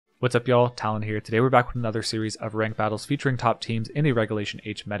What's up y'all, Talon here. Today we're back with another series of ranked battles featuring top teams in a Regulation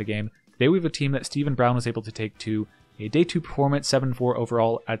H metagame. Today we have a team that Stephen Brown was able to take to a Day 2 performance 7-4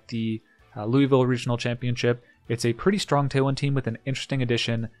 overall at the Louisville Regional Championship. It's a pretty strong Tailwind team with an interesting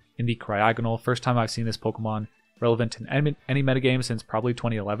addition in the Cryogonal. First time I've seen this Pokemon relevant in any metagame since probably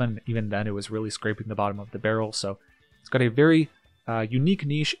 2011. Even then it was really scraping the bottom of the barrel. So it's got a very unique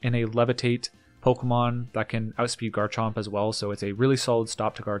niche in a Levitate Pokemon that can outspeed Garchomp as well, so it's a really solid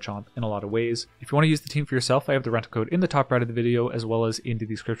stop to Garchomp in a lot of ways. If you want to use the team for yourself, I have the rental code in the top right of the video, as well as in the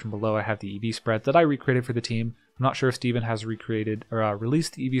description below. I have the EV spreads that I recreated for the team. I'm not sure if Steven has recreated or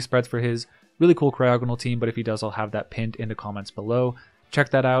released the EV spreads for his really cool Cryogonal team, but if he does, I'll have that pinned in the comments below. Check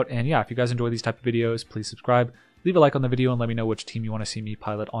that out, and yeah, if you guys enjoy these type of videos, please subscribe, leave a like on the video, and let me know which team you want to see me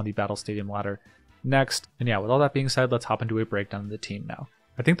pilot on the Battle Stadium ladder next. And yeah, with all that being said, let's hop into a breakdown of the team now.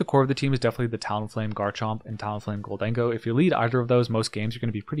 I think the core of the team is definitely the Talonflame Garchomp and Talonflame Gholdengo. If you lead either of those most games, you're going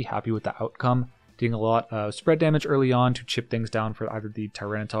to be pretty happy with the outcome, doing a lot of spread damage early on to chip things down for either the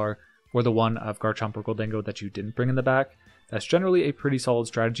Tyranitar or the one of Garchomp or Gholdengo that you didn't bring in the back. That's generally a pretty solid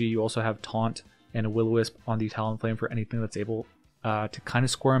strategy. You also have Taunt and a Will-oWisp on the Talonflame for anything that's able to kind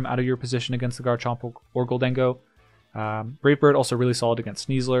of squirm out of your position against the Garchomp or Gholdengo. Brave Bird also really solid against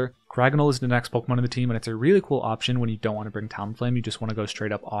Sneasler. Cryogonal is the next Pokemon in the team, and it's a really cool option when you don't want to bring Talonflame. You just want to go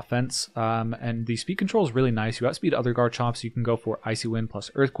straight up offense. And the speed control is really nice. You outspeed other Garchomps. You can go for Icy Wind plus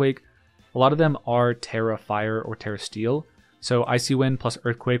Earthquake. A lot of them are Tera Fire or Tera Steel. So Icy Wind plus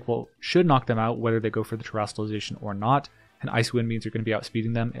Earthquake should knock them out whether they go for the Terastallization or not. And Icy Wind means you're going to be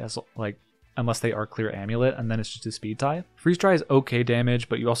outspeeding them unless they are clear Amulet, and then it's just a speed tie. Freeze Dry is okay damage,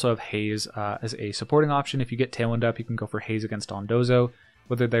 but you also have Haze as a supporting option. If you get Tailwind up, you can go for Haze against Dondozo.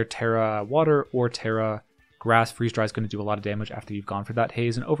 Whether they're Tera Water or Tera Grass, Freeze Dry is going to do a lot of damage after you've gone for that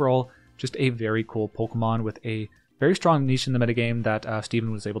Haze. And overall, just a very cool Pokemon with a very strong niche in the metagame that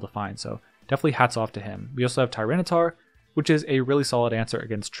Steven was able to find. So definitely hats off to him. We also have Tyranitar, which is a really solid answer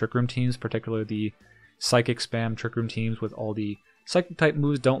against Trick Room teams, particularly the Psychic Spam Trick Room teams with all the Psychic type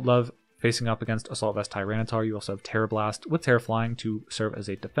moves. Don't love facing up against Assault Vest Tyranitar. You also have Tera Blast with Tera Flying to serve as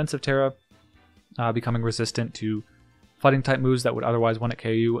a defensive Tera, becoming resistant to fighting type moves that would otherwise one-hit KO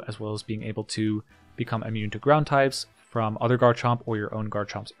you, as well as being able to become immune to ground types from other Garchomp or your own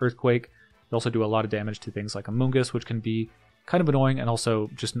Garchomp's Earthquake. They also do a lot of damage to things like Amoonguss, which can be kind of annoying, and also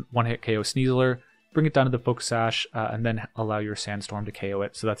just one-hit KO Sneasler, bring it down to the Focus Sash, and then allow your Sandstorm to KO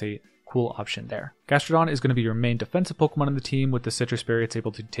it. So that's a cool option there. Gastrodon is going to be your main defensive Pokemon in the team. With the Citrus Berry, it's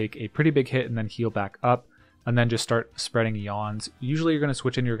able to take a pretty big hit and then heal back up, and then just start spreading yawns. Usually you're going to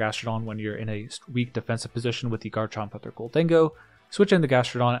switch in your Gastrodon when you're in a weak defensive position with the Garchomp or Gholdengo, switch in the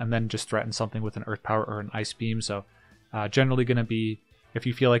Gastrodon, and then just threaten something with an Earth Power or an Ice Beam. So generally going to be, if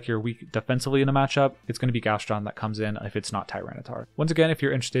you feel like you're weak defensively in a matchup, it's going to be Gastrodon that comes in if it's not Tyranitar. Once again, if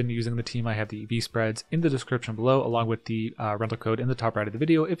you're interested in using the team, I have the EV spreads in the description below, along with the rental code in the top right of the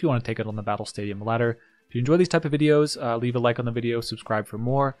video if you want to take it on the Battle Stadium ladder. If you enjoy these type of videos, leave a like on the video, subscribe for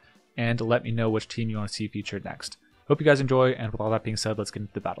more, and let me know which team you want to see featured next. Hope you guys enjoy, and with all that being said, let's get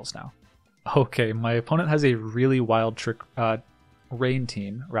into the battles now. Okay, my opponent has a really wild Rain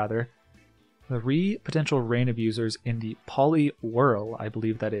team, rather. 3 potential Rain abusers in the Poliwhirl, I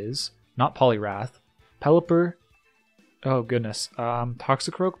believe that is. Not Poliwrath. Pelipper. Oh goodness.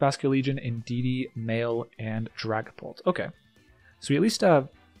 Toxicroak, Basculegion, Indeedee, Male, and Dragapult. Okay. So we at least have...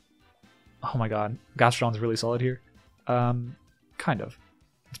 Oh my god. Gastrodon's really solid here. Kind of.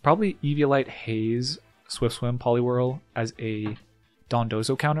 It's probably Eviolite, Haze, Swift Swim, Poliwhirl as a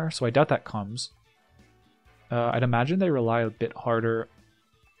Dondozo counter, so I doubt that comes. I'd imagine they rely a bit harder.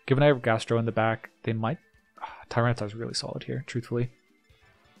 Given I have Gastro in the back, they might... Tyranitar is really solid here, truthfully.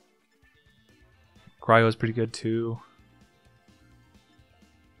 Cryo is pretty good too.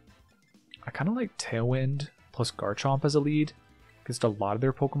 I kind of like Tailwind plus Garchomp as a lead against a lot of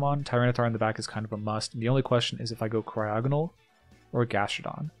their Pokemon. Tyranitar in the back is kind of a must. The only question is if I go Cryogonal or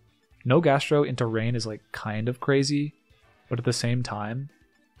Gastrodon. No Gastro into Rain is like kind of crazy, but at the same time,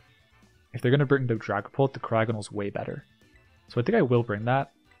 if they're going to bring the Dragapult, the Cryogonal is way better. So I think I will bring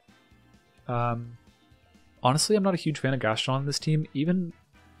that. Honestly, I'm not a huge fan of Gastrodon in this team. Even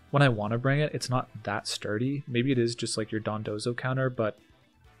when I want to bring it, it's not that sturdy. Maybe it is just like your Dondozo counter, but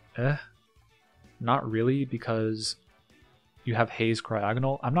not really, because you have Haze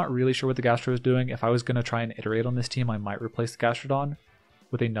Cryogonal. I'm not really sure what the Gastro is doing. If I was going to try and iterate on this team, I might replace the Gastrodon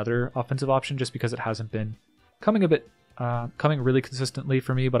with another offensive option, just because it hasn't been coming really consistently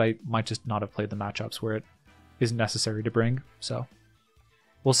for me, but I might just not have played the matchups where it is necessary to bring, so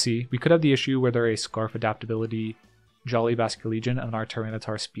we'll see. We could have the issue where they're a Scarf adaptability Jolly Basculegion and our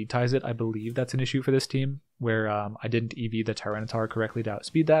Tyranitar speed ties it. I believe that's an issue for this team, where I didn't EV the Tyranitar correctly to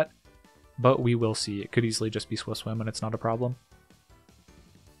outspeed that, but we will see. It could easily just be Swift Swim and it's not a problem.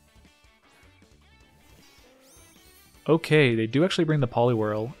 Okay, they do actually bring the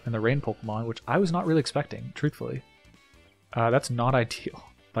Poliwhirl and the Rain Pokemon, which I was not really expecting, truthfully. That's not ideal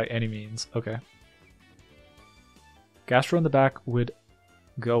by any means. Okay. Gastro in the back would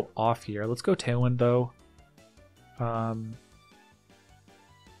go off here. Let's go Tailwind though. The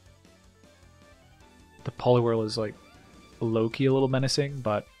Poliwhirl is like low-key a little menacing,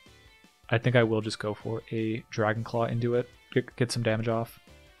 but I think I will just go for a Dragon Claw into it, get some damage off.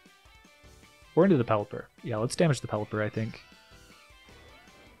 Or into the Pelipper. Yeah, let's damage the Pelipper, I think.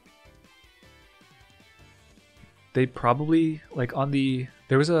 They probably, like on the...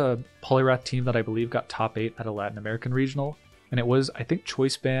 There was a Poliwrath team that I believe got top 8 at a Latin American regional, and it was, I think,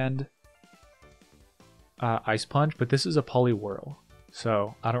 Choice Band, Ice Punch, but this is a Poliwhirl,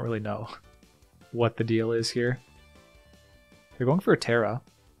 so I don't really know what the deal is here. They're going for a Tera.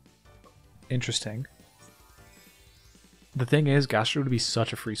 Interesting. The thing is, Gastro would be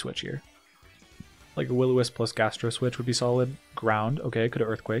such a free switch here. Like a Will-oWisp plus Gastro switch would be solid. Ground, okay, could have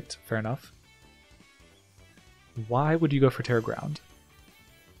Earthquaked, fair enough. Why would you go for Tera Ground?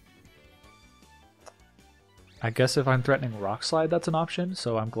 I guess if I'm threatening Rock Slide, that's an option,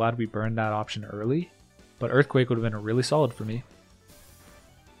 so I'm glad we burned that option early. But Earthquake would have been really solid for me.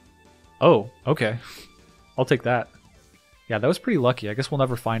 Oh, okay. I'll take that. Yeah, that was pretty lucky. I guess we'll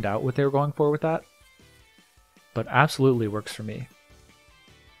never find out what they were going for with that. But absolutely works for me.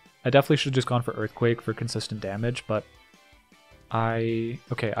 I definitely should have just gone for Earthquake for consistent damage, but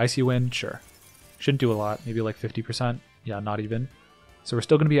okay, Icy Wind, sure. Shouldn't do a lot, maybe like 50%. Yeah, not even. So we're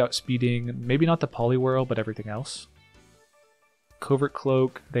still going to be outspeeding, maybe not the Poliwhirl, but everything else. Covert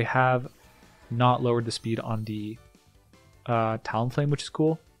Cloak, they have not lowered the speed on the Talonflame, which is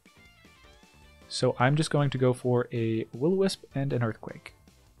cool. So I'm just going to go for a Will-oWisp and an Earthquake.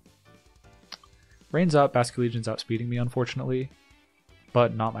 Rain's up, Basculegion's outspeeding me, unfortunately.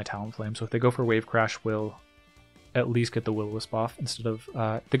 But not my Talonflame, so if they go for Wave Crash, we'll at least get the Will-oWisp off instead of...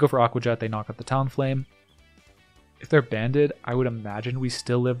 if they go for Aqua Jet, they knock out the Talonflame. If they're banded, I would imagine we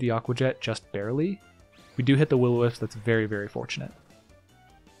still live the Aqua Jet just barely. We do hit the Will-oWisp, that's very, very fortunate.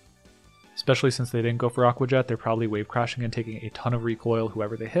 Especially since they didn't go for Aqua Jet, they're probably Wave Crashing and taking a ton of recoil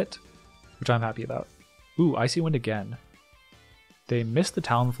whoever they hit, which I'm happy about. Ooh, Icy Wind again. They missed the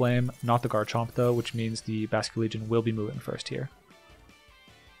Talonflame, not the Garchomp though, which means the Basculegion will be moving first here.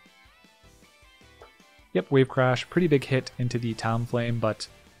 Yep, Wave Crash, pretty big hit into the Talonflame, but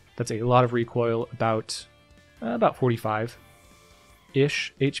that's a lot of recoil, about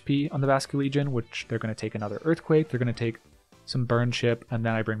 45-ish HP on the Basculegion, which they're going to take another Earthquake, they're going to take some Burn Chip, and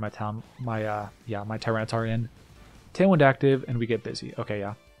then I bring my Tyranitar in. Tailwind active, and we get busy. Okay,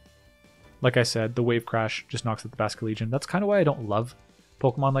 yeah. Like I said, the Wave Crash just knocks out the Basculegion. That's kind of why I don't love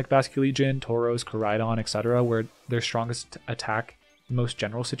Pokemon like Basculegion, Tauros, Koraidon, etc., where their strongest attack in most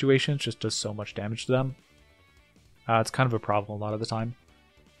general situations just does so much damage to them. It's kind of a problem a lot of the time.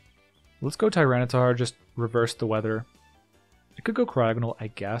 Let's go Tyranitar, just reverse the weather. It could go Cryogonal, I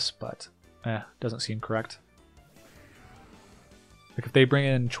guess, but doesn't seem correct. Like if they bring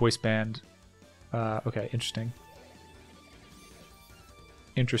in Choice Band, okay, interesting.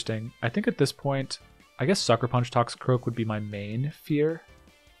 Interesting. I think at this point, I guess Sucker Punch Toxicroak would be my main fear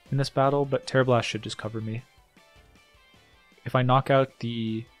in this battle, but Terra Blast should just cover me. If I knock out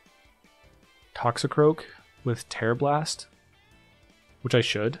the Toxicroak with Terra Blast, which I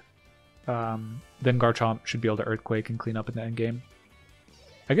should, then Garchomp should be able to Earthquake and clean up in the endgame.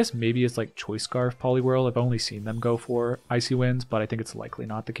 I guess maybe it's like Choice Scarf Poliwhirl. I've only seen them go for Icy Winds, but I think it's likely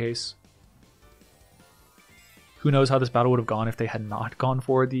not the case. Who knows how this battle would have gone if they had not gone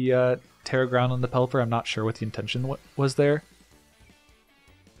for the Tera Ground on the Pelipper. I'm not sure what the intention was there.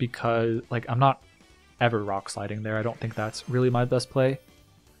 Because, like, I'm not ever Rock Sliding there. I don't think that's really my best play.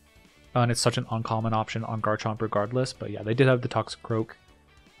 And it's such an uncommon option on Garchomp regardless. But yeah, they did have the Toxicroak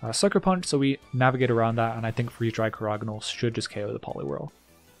Sucker Punch, so we navigate around that, and I think Freeze Dry Cryogonal should just KO the Poliwhirl.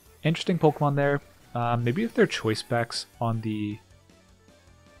 Interesting Pokemon there. Maybe if they're Choice Specs on the...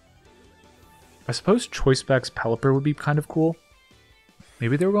 I suppose Choice Specs Pelipper would be kind of cool.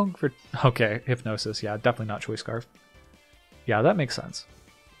 Maybe they were going for... Okay, Hypnosis. Yeah, definitely not Choice Scarf. Yeah, that makes sense.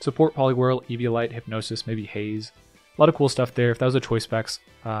 Support Poliwhirl, Eviolite, Hypnosis, maybe Haze. A lot of cool stuff there. If that was a Choice Specs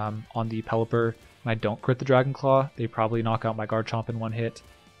on the Pelipper and I don't crit the Dragon Claw, they probably knock out my Garchomp in one hit.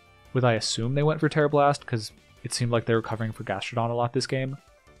 With I assume they went for Terra Blast because it seemed like they were covering for Gastrodon a lot this game.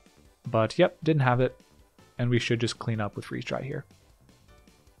 But yep, didn't have it. And we should just clean up with Freeze Dry here.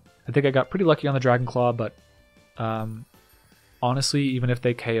 I think I got pretty lucky on the Dragon Claw, but Honestly, even if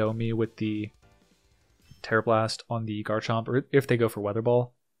they KO me with the Tera Blast on the Garchomp, or if they go for Weather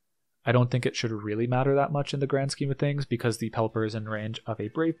Ball, I don't think it should really matter that much in the grand scheme of things, because the Pelipper is in range of a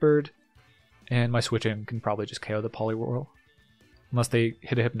Brave Bird, and my switch-in can probably just KO the Poliwhirl. Unless they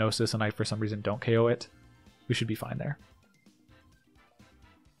hit a Hypnosis and I, for some reason, don't KO it, we should be fine there.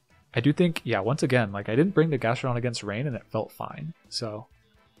 I do think, yeah, once again, like, I didn't bring the Gastrodon against Rain and it felt fine, so...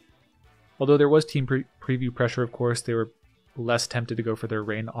 Although there was team preview pressure, of course, they were less tempted to go for their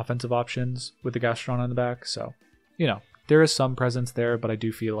Rain offensive options with the Gastrodon on the back, so, you know, there is some presence there, but I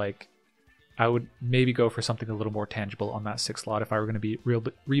do feel like I would maybe go for something a little more tangible on that 6th slot if I were going to be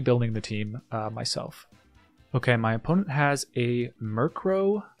rebuilding the team myself. Okay, my opponent has a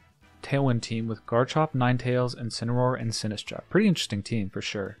Murkrow Tailwind team with Garchomp, Ninetales, Incineroar, and Sinistcha. Pretty interesting team for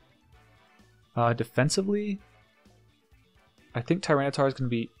sure. Defensively, I think Tyranitar is going to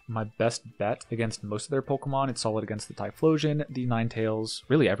be my best bet against most of their Pokemon. It's solid against the Typhlosion, the Ninetales,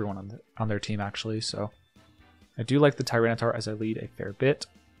 really everyone on their team actually, so I do like the Tyranitar as I lead a fair bit.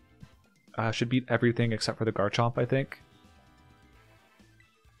 Should beat everything except for the Garchomp, I think.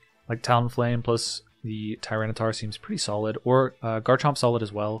 Like Talonflame plus the Tyranitar seems pretty solid, or Garchomp solid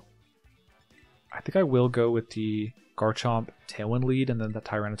as well. I think I will go with the Garchomp Tailwind lead and then the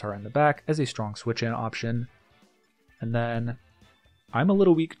Tyranitar in the back as a strong switch-in option. And then I'm a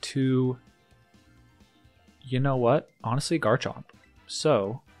little weak to, you know what, honestly Garchomp.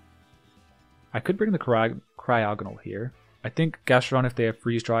 So I could bring the Cryogonal here. I think Gastrodon, if they have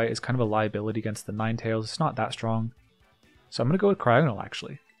Freeze Dry, is kind of a liability against the Ninetales. It's not that strong. So I'm going to go with Cryogonal,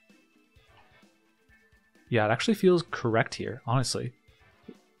 actually. Yeah, it actually feels correct here, honestly.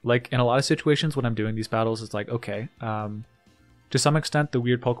 Like, in a lot of situations when I'm doing these battles, it's like, okay, to some extent, the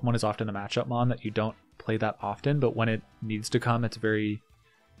weird Pokemon is often a matchup mon that you don't play that often, but when it needs to come, it's very,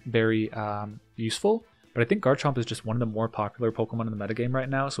 very useful. But I think Garchomp is just one of the more popular Pokemon in the metagame right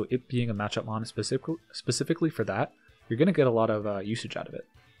now, so it being a matchup mon specifically for that, you're going to get a lot of usage out of it.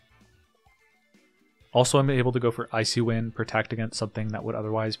 Also, I'm able to go for Icy Wind, protect against something that would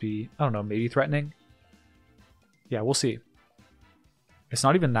otherwise be, I don't know, maybe threatening. Yeah, we'll see. It's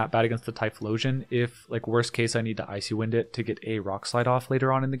not even that bad against the Typhlosion. If, like, worst case, I need to Icy Wind it to get a Rock Slide off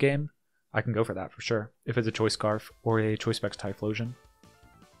later on in the game, I can go for that for sure, if it's a Choice Scarf or a Choice Specs Typhlosion.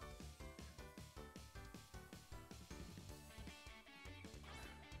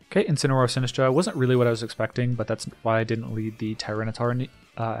 Okay, Incineroar Sinistcha wasn't really what I was expecting, but that's why I didn't lead the Tyranitar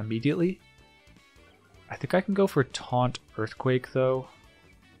immediately. I think I can go for Taunt Earthquake, though,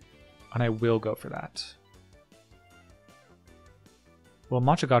 and I will go for that. Well,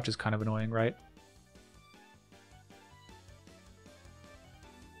 Machagotch is kind of annoying, right?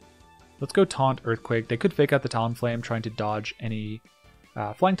 Let's go Taunt Earthquake. They could fake out the Talonflame trying to dodge any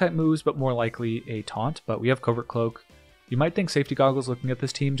flying type moves, but more likely a Taunt, but we have Covert Cloak. You might think Safety Goggles looking at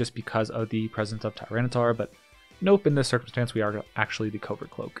this team just because of the presence of Tyranitar, but nope, in this circumstance we are actually the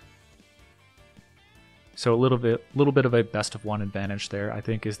Covert Cloak. So a little bit of a best of one advantage there, I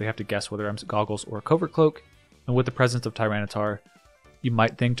think, is they have to guess whether I'm Goggles or Covert Cloak, and with the presence of Tyranitar, you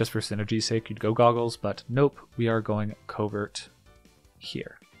might think just for synergy's sake you'd go Goggles, but nope, we are going Covert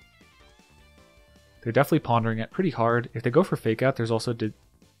here. They're definitely pondering it pretty hard. If they go for Fake Out, there's also...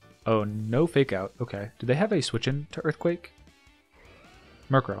 Oh, no Fake Out. Okay. Do they have a switch-in to Earthquake?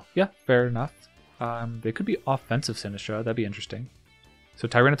 Murkrow. Yeah, fair enough. They could be offensive Sinistcha. That'd be interesting. So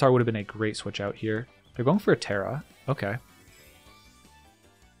Tyranitar would have been a great switch out here. They're going for a Tera. Okay.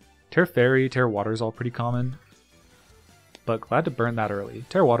 Tera Fairy, Tera Water is all pretty common. But glad to burn that early.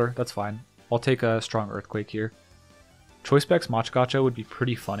 Tera Water, that's fine. I'll take a strong Earthquake here. Choice Specs Machagotcha would be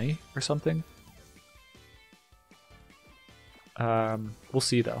pretty funny or something. We'll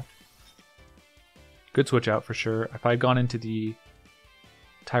see though. Good switch out for sure. If I had gone into the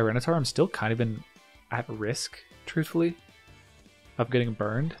Tyranitar, I'm still kind of at risk, truthfully, of getting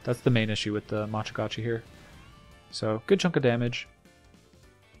burned. That's the main issue with the Machagotcha here. So good chunk of damage.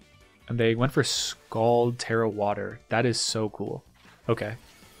 And they went for Scald Tera Water. That is so cool. Okay.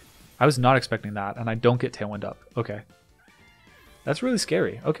 I was not expecting that, and I don't get Tailwind up. Okay. That's really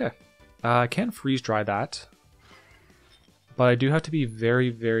scary. Okay. I can freeze dry that. But I do have to be very,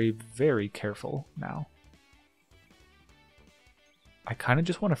 very, very careful now. I kind of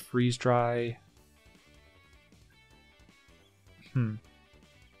just want to freeze dry.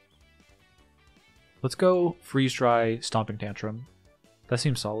 Let's go freeze dry Stomping Tantrum. That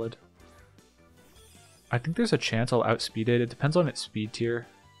seems solid. I think there's a chance I'll outspeed it. It depends on its speed tier.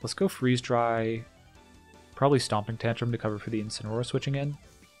 Let's go freeze dry. Probably Stomping Tantrum to cover for the Incineroar switching in.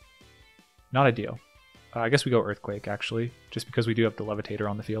 Not ideal. I guess we go Earthquake, actually, just because we do have the Levitator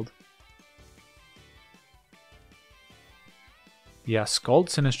on the field. Yeah, Scald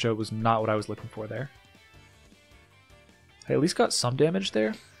Sinistcha was not what I was looking for there. I at least got some damage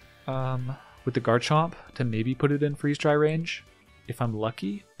there with the Garchomp to maybe put it in freeze dry range if I'm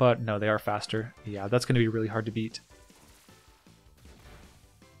lucky, but no, they are faster. Yeah, that's going to be really hard to beat.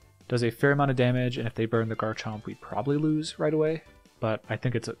 Does a fair amount of damage, and if they burn the Garchomp, we probably lose right away, but I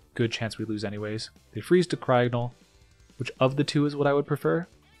think it's a good chance we lose anyways. They freeze to Cryogonal, which of the two is what I would prefer.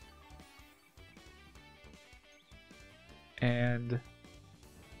 And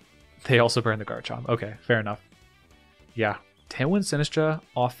they also burn the Garchomp. Okay, fair enough. Yeah, Tailwind Sinistcha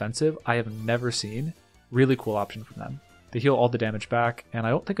offensive, I have never seen. Really cool option from them. They heal all the damage back, and I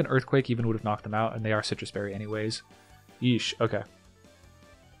don't think an Earthquake even would have knocked them out, and they are Citrus Berry anyways. Yeesh, okay.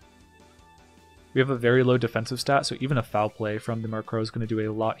 We have a very low defensive stat, so even a Foul Play from the Murkrow is going to do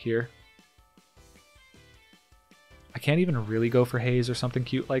a lot here. I can't even really go for Haze or something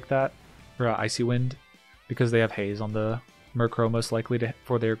cute like that, or Icy Wind, because they have Haze on the Murkrow most likely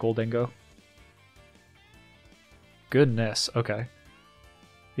for their Gholdengo. Goodness, okay.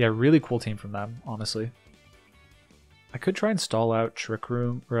 Yeah, really cool team from them, honestly. I could try and stall out Trick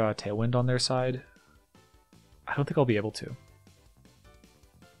Room or Tailwind on their side. I don't think I'll be able to.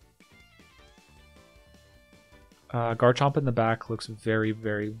 Garchomp in the back looks very,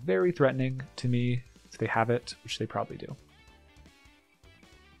 very, very threatening to me if they have it, which they probably do.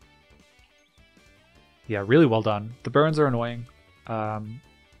 Yeah, really well done. The burns are annoying,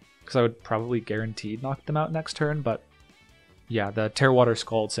 because I would probably guaranteed knock them out next turn, but yeah, the Terra Water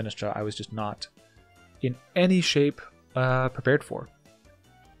Scald Sinistcha I was just not in any shape prepared for.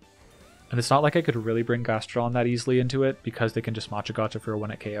 And it's not like I could really bring Gastrodon that easily into it, because they can just Matcha Gotcha for a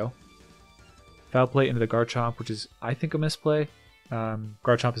 1-hit KO. Foul Play into the Garchomp, which is, I think, a misplay.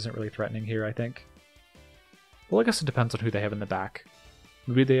 Garchomp isn't really threatening here, I think. Well, I guess it depends on who they have in the back.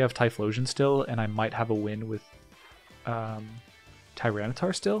 Maybe they have Typhlosion still, and I might have a win with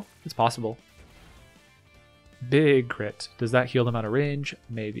Tyranitar still? It's possible. Big crit. Does that heal them out of range?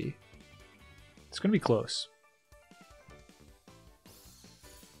 Maybe. It's going to be close.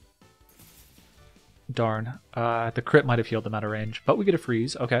 Darn. The crit might have healed them out of range, but we get a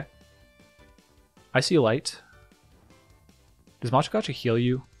freeze. Okay. Icy Light. Does Matcha Gotcha heal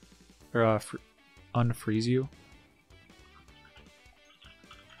you? Or unfreeze you?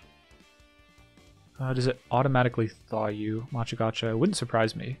 Does it automatically thaw you? Matcha Gotcha wouldn't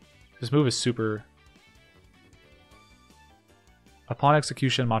surprise me. This move is super... Upon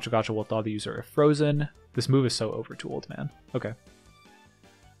execution, Matcha Gotcha will thaw the user if frozen. This move is so overtooled, man. Okay.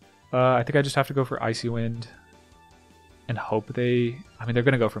 I think I just have to go for Icy Wind and hope they... I mean, they're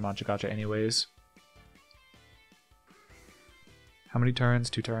going to go for Matcha Gotcha anyways. How many turns?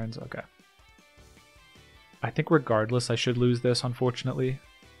 2 turns? Okay. I think regardless I should lose this, unfortunately.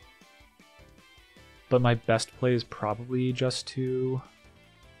 But my best play is probably just to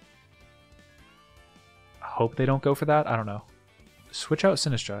hope they don't go for that. I don't know. Switch out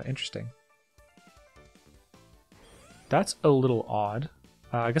Sinistcha. Interesting. That's a little odd.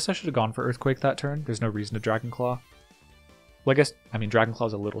 I guess I should have gone for Earthquake that turn. There's no reason to Dragon Claw. Well, I mean, Dragon Claw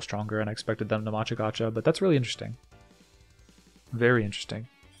is a little stronger and I expected them to Matcha Gotcha, but that's really interesting. Very interesting.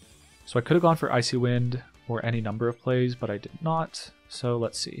 So I could have gone for Icy Wind or any number of plays, but I did not. So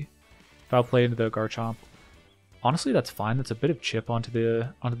let's see. Foul Play into the Garchomp. Honestly, that's fine. That's a bit of chip onto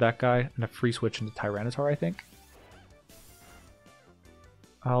that guy and a free switch into Tyranitar, I think.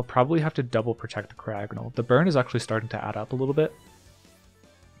 I'll probably have to double protect the Cryogonal. The burn is actually starting to add up a little bit.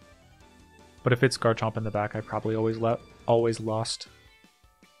 But if it's Garchomp in the back, I probably always lost.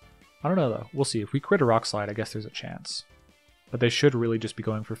 I don't know though. We'll see. If we crit a Rock Slide, I guess there's a chance. But they should really just be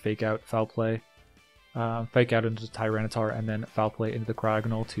going for Fake Out, Foul Play. Fake Out into Tyranitar, and then Foul Play into the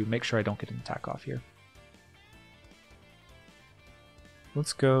Cryogonal to make sure I don't get an attack off here.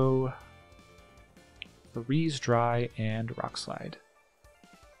 Let's go Freeze Dry and Rock Slide.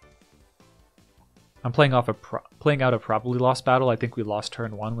 I'm playing out a probably lost battle. I think we lost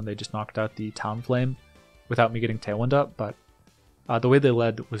turn 1 when they just knocked out the Talonflame without me getting Tailwind up, but the way they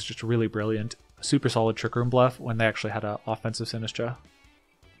led was just really brilliant. Super solid Trick Room bluff when they actually had an offensive Sinistcha.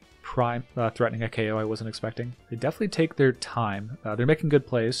 Prime threatening a KO I wasn't expecting. They definitely take their time. They're making good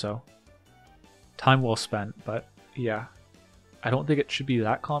plays, so time well spent, but yeah. I don't think it should be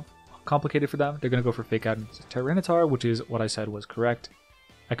that complicated for them. They're going to go for Fake Out into Tyranitar, which is what I said was correct.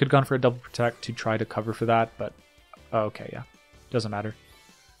 I could have gone for a double protect to try to cover for that, but okay, yeah. Doesn't matter.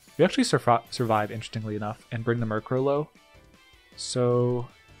 We actually survive, interestingly enough, and bring the Murkrow low. So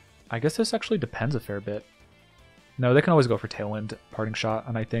I guess this actually depends a fair bit. No, they can always go for Tailwind, Parting Shot,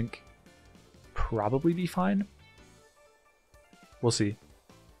 and I think probably be fine. We'll see.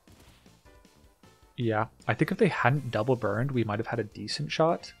 Yeah, I think if they hadn't double burned, we might have had a decent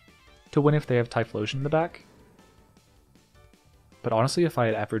shot to win if they have Typhlosion in the back. But honestly, if I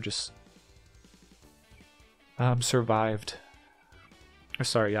had ever just survived, or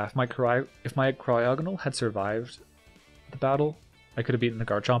sorry, yeah, if my Cryogonal had survived the battle, I could have beaten the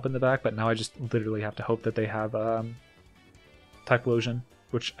Garchomp in the back. But now I just literally have to hope that they have Typhlosion,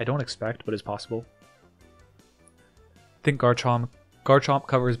 which I don't expect, but is possible. I think Garchomp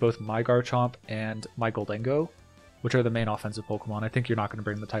covers both my Garchomp and my Gholdengo, which are the main offensive Pokemon. I think you're not going to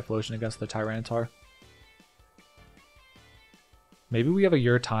bring the Typhlosion against the Tyranitar. Maybe we have a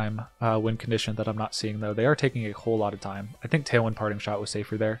Your Time win condition that I'm not seeing, though. They are taking a whole lot of time. I think Tailwind Parting Shot was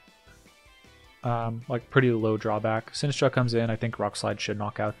safer there. Like, pretty low drawback. Sinistcha comes in. I think Rock Slide should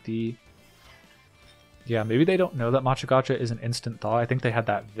knock out the... Yeah, maybe they don't know that Machagacha is an instant thaw. I think they had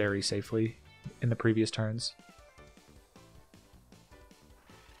that very safely in the previous turns.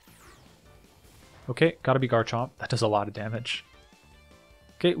 Okay, gotta be Garchomp. That does a lot of damage.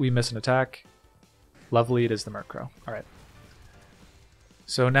 Okay, we miss an attack. Lovely, it is the Murkrow. Alright.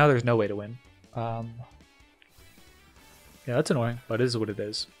 So now there's no way to win. Yeah, that's annoying, but it is what it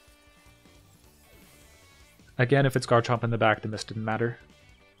is. Again, if it's Garchomp in the back, the miss didn't matter.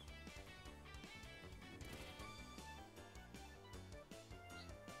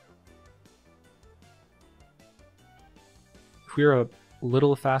 If we are a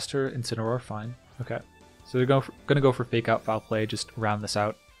little faster, Incineroar, fine. Okay. So they're going to go for Fake Out Foul Play, just round this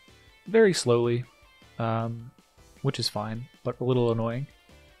out very slowly, which is fine, but a little annoying.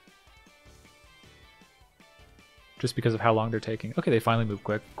 Just because of how long they're taking. Okay, they finally move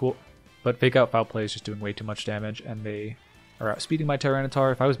quick. Cool. But Fake Out Foul Play is just doing way too much damage, and they are outspeeding my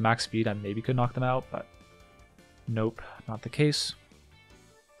Tyranitar. If I was max speed, I maybe could knock them out, but nope, not the case.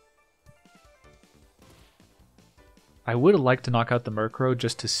 I would have liked to knock out the Murkrow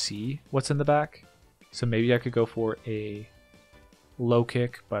just to see what's in the back. So maybe I could go for a low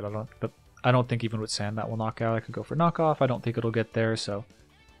kick, but I don't think even with Sand that will knock out. I could go for knockoff. I don't think it'll get there, so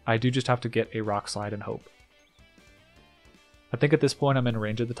I do just have to get a Rock Slide and hope. I think at this point I'm in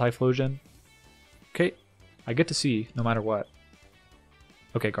range of the Typhlosion. Okay, I get to see no matter what.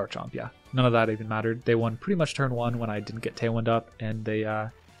 Okay, Garchomp, yeah. None of that even mattered. They won pretty much turn 1 when I didn't get Tailwind up, and they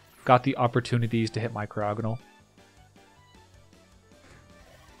got the opportunities to hit my Cryogonal.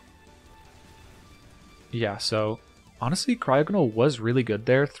 Yeah, so honestly, Cryogonal was really good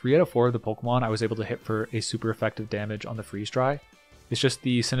there. 3 out of 4 of the Pokemon I was able to hit for a super effective damage on the Freeze Dry. It's just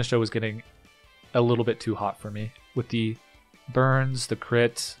the Sinistcha was getting a little bit too hot for me with the burns, the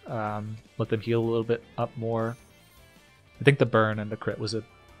crit, let them heal a little bit up more. I think the burn and the crit was a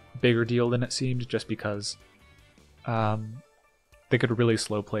bigger deal than it seemed, just because they could really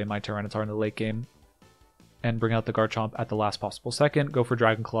slow play my Tyranitar in the late game and bring out the Garchomp at the last possible second, go for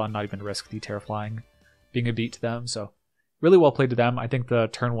Dragon Claw and not even risk the Tera Flying being a beat to them. So really well played to them. I think the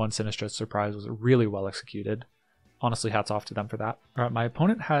turn 1 Sinistcha surprise was really well executed. Honestly, hats off to them for that. Alright, my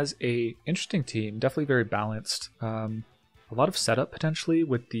opponent has a interesting team, definitely very balanced. A lot of setup potentially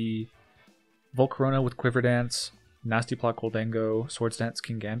with the Volcarona with Quiver Dance, Nasty Plot Gholdengo, Swords Dance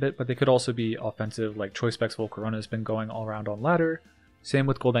King Gambit, but they could also be offensive, like Choice Specs Volcarona has been going all around on ladder. Same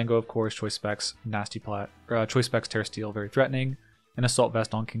with Gholdengo, of course, Choice Specs Nasty Plot, Choice Specs Terra Steel, very threatening, and Assault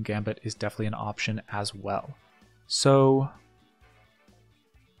Vest on King Gambit is definitely an option as well. So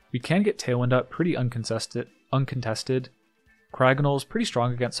we can get Tailwind up pretty uncontested. Cryogonal is pretty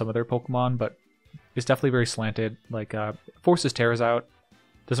strong against some of their Pokemon, but it's definitely very slanted. Like, forces Tera's out.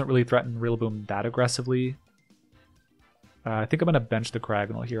 Doesn't really threaten Rillaboom that aggressively. I think I'm going to bench the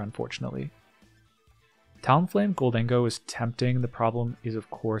Cryogonal here, unfortunately. Talonflame Gholdengo is tempting. The problem is, of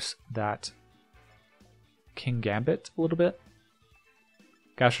course, that King Gambit a little bit.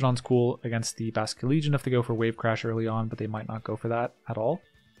 Gastrodon's cool against the Basculegion if they go for Wave Crash early on, but they might not go for that at all.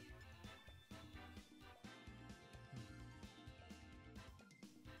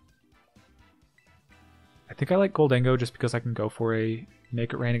 I think I like Gholdengo just because I can go for a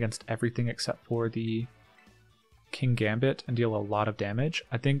Make It Rain against everything except for the King Gambit and deal a lot of damage.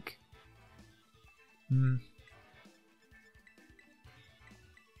 I think... I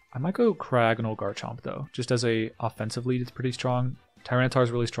might go Cryogonal Garchomp though, just as a offensive lead. It's pretty strong. Tyranitar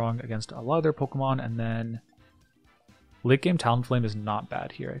is really strong against a lot of their Pokemon, and then late game Talonflame is not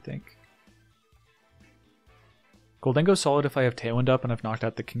bad here, I think. Gholdengo's solid if I have Tailwind up and I've knocked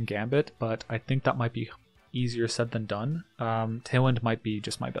out the King Gambit, but I think that might be easier said than done. Tailwind might be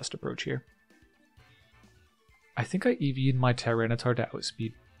just my best approach here. I think I EV'd my Tyranitar to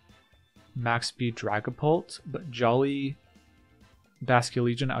outspeed max speed Dragapult, but Jolly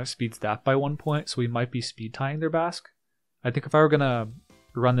Basculegion outspeeds that by 1 point, so we might be speed tying their Basque. I think if I were gonna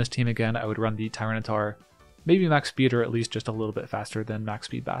run this team again, I would run the Tyranitar, maybe max speed or at least just a little bit faster than max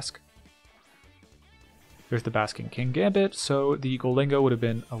speed Bask. There's the Basking King Gambit, so the Gholdengo would have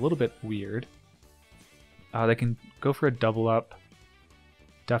been a little bit weird. They can go for a double up,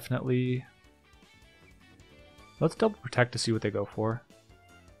 definitely. Let's double protect to see what they go for.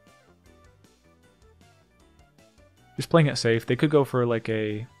 Just playing it safe. They could go for like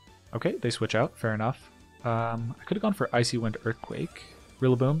a... Okay, they switch out. Fair enough. I could have gone for Icy Wind Earthquake.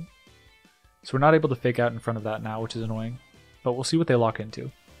 Rillaboom. So we're not able to fake out in front of that now, which is annoying. But we'll see what they lock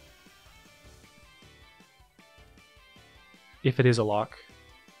into. If it is a lock.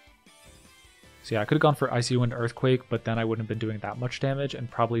 So yeah, I could have gone for Icy Wind Earthquake, but then I wouldn't have been doing that much damage and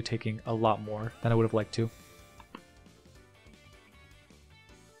probably taking a lot more than I would have liked to.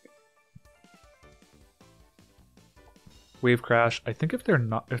 Wave Crash. I think if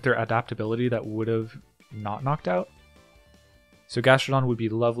their adaptability, that would have not knocked out. So Gastrodon would be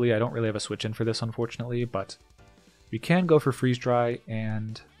lovely. I don't really have a switch in for this, unfortunately, but we can go for Freeze Dry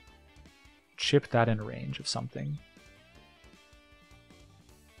and chip that in range of something.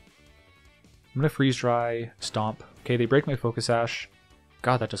 I'm going to Freeze Dry, Stomp. Okay, they break my Focus Sash.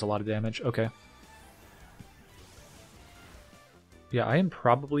 God, that does a lot of damage. Okay. Yeah, I am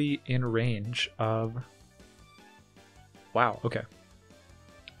probably in range of... Wow, okay.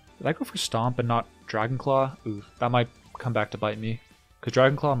 Did I go for Stomp and not Dragon Claw? Ooh, that might come back to bite me. Because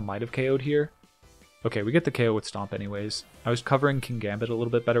Dragon Claw might have KO'd here. Okay, we get the KO with Stomp anyways. I was covering King Gambit a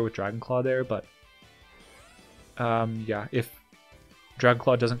little bit better with Dragon Claw there, but... yeah, if Dragon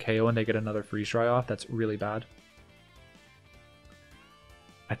Claw doesn't KO and they get another Freeze Dry off, that's really bad.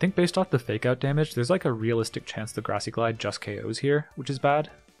 I think based off the Fake Out damage, there's like a realistic chance the Grassy Glide just KOs here, which is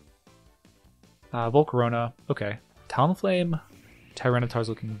bad. Volcarona, okay. Talonflame, Tyranitar's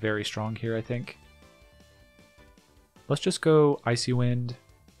looking very strong here, I think. Let's just go Icy Wind.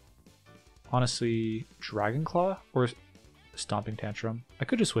 Honestly, Dragon Claw or Stomping Tantrum. I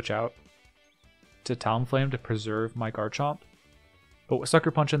could just switch out to Talonflame to preserve my Garchomp. But with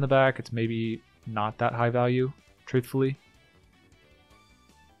Sucker Punch in the back, it's maybe not that high value, truthfully.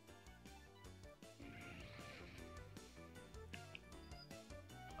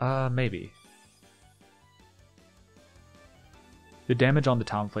 Maybe. The damage on the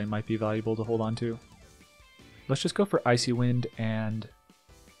Talonflame might be valuable to hold on to. Let's just go for Icy Wind, and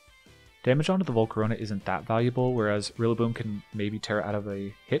damage onto the Volcarona isn't that valuable, whereas Rillaboom can maybe tear out of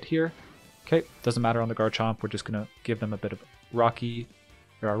a hit here. Okay, doesn't matter on the Garchomp, we're just going to give them a bit of rough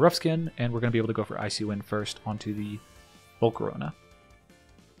skin, and we're going to be able to go for Icy Wind first onto the Volcarona.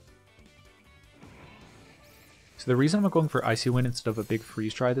 So the reason I'm going for Icy Wind instead of a big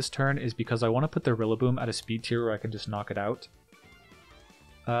Freeze Dry this turn is because I want to put the Rillaboom at a speed tier where I can just knock it out.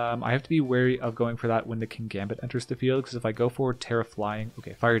 I have to be wary of going for that when the King Gambit enters the field, because if I go for Tera Flying...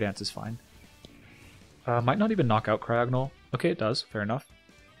 Okay, Fire Dance is fine. Might not even knock out Cryogonal. Okay, it does. Fair enough.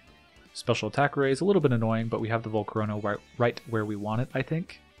 Special Attack Ray is a little bit annoying, but we have the Volcarona right where we want it, I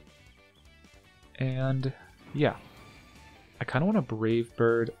think. And yeah. I kind of want to Brave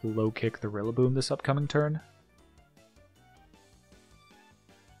Bird low kick the Rillaboom this upcoming turn.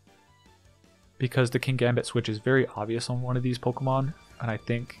 Because the King Gambit switch is very obvious on one of these Pokemon, and I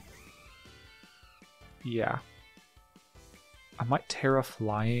think, yeah. I might Tera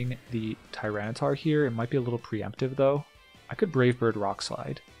Flying the Tyranitar here. It might be a little preemptive though. I could Brave Bird Rock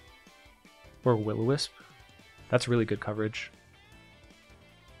Slide. Or Will-oWisp. That's really good coverage.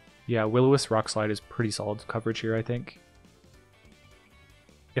 Yeah, Will-oWisp Rock Slide is pretty solid coverage here, I think.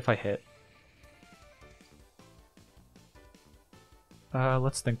 If I hit.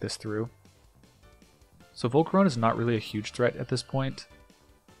 Let's think this through. So Volcarona is not really a huge threat at this point.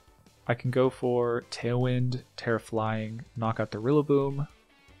 I can go for Tailwind, Tera Flying, knock out the Rillaboom.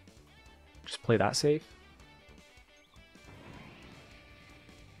 Just play that safe.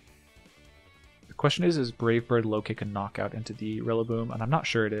 The question is Brave Bird low kick a knockout into the Rillaboom? And I'm not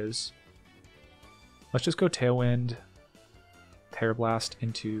sure it is. Let's just go Tailwind, Tera Blast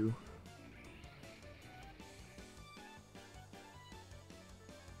into...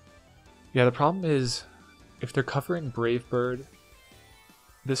 Yeah, the problem is, if they're covering Brave Bird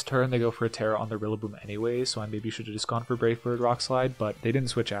this turn, they go for a Tera on the Rillaboom anyway, so I maybe should have just gone for Brave Bird Rock Slide, but they didn't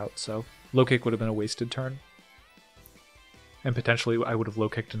switch out, so low kick would have been a wasted turn. And potentially I would have low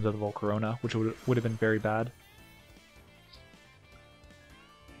kicked into the Volcarona, which would have been very bad.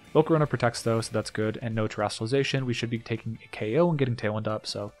 Volcarona protects though, so that's good, and no Terastallization. We should be taking a KO and getting Tailwind up,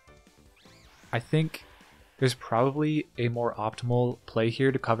 so I think there's probably a more optimal play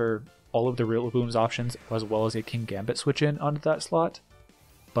here to cover all of the Rillaboom's options, as well as a King Gambit switch in onto that slot.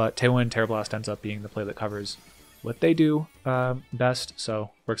 But Tailwind Tera Blast ends up being the play that covers what they do best, so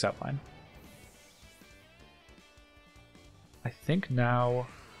works out fine. I think now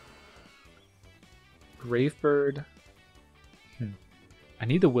Brave Bird. I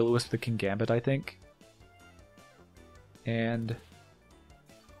need the Will-oWisp, the Kingambit, I think. And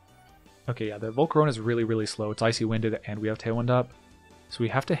okay, yeah, the Volcarona is really, really slow. It's Icy Winded and we have Tailwind up. So we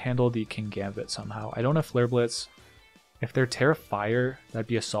have to handle the Kingambit somehow. I don't have Flare Blitz. If they're Tera Fire, that'd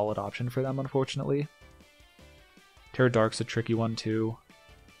be a solid option for them, unfortunately. Tera Dark's a tricky one too.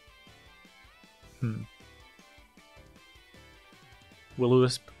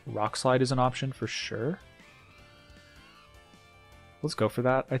 Will-oWisp Rock Slide is an option for sure. Let's go for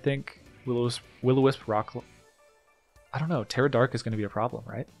that, I think. Will-oWisp Rock... I don't know, Tera Dark is going to be a problem,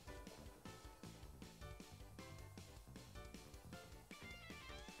 right?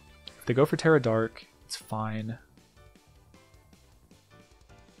 If they go for Tera Dark, it's fine.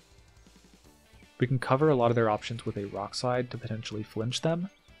 We can cover a lot of their options with a Rock Slide to potentially flinch them.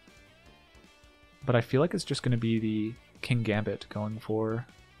 But I feel like it's just going to be the Kingambit going for...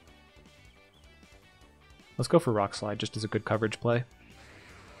 Let's go for Rock Slide just as a good coverage play.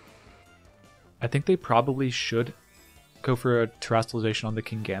 I think they probably should go for a Terastallization on the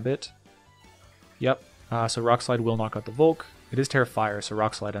Kingambit. Yep, so Rock Slide will knock out the Volk. It is Tera Fire, so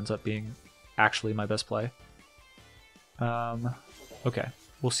Rock Slide ends up being actually my best play. Okay,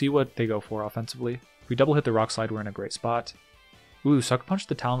 we'll see what they go for offensively. If we double hit the Rock Slide, we're in a great spot. Ooh, Sucker Punch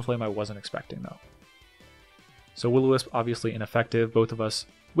the Talonflame I wasn't expecting though. So Will-oWisp obviously ineffective, both of us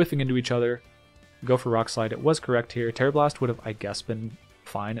whiffing into each other. Go for Rock Slide, it was correct here. Terra Blast would have, I guess, been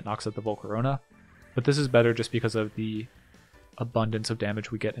fine. It knocks out the Volcarona. But this is better just because of the abundance of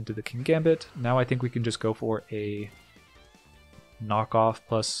damage we get into the Kingambit. Now I think we can just go for a knockoff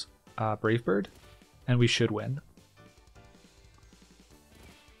plus Brave Bird, and we should win.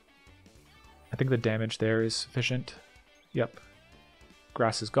 I think the damage there is sufficient. Yep.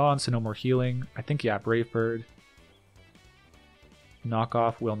 Grass is gone, so no more healing. I think, yeah, Brave Bird.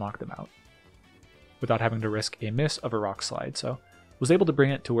 Knockoff will knock them out without having to risk a miss of a Rock Slide. So was able to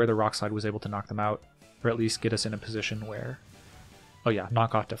bring it to where the Rock Slide was able to knock them out, or at least get us in a position where... Oh yeah,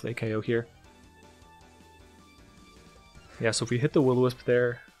 knockoff definitely a KO here. Yeah, so if we hit the Will-oWisp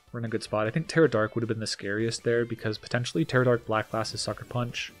there, we're in a good spot. I think Tera Dark would have been the scariest there, because potentially Tera Dark Black Blast is Sucker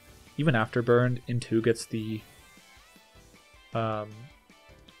Punch. Even after burned, in 2 gets the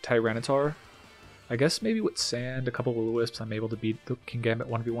Tyranitar. I guess maybe with Sand, a couple Will-oWisps, I'm able to beat the Kingambit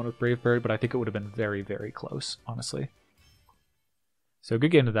 1v1 with Brave Bird, but I think it would have been very, very close, honestly. So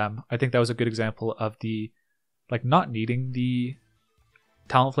good game to them. I think that was a good example of the, like, not needing the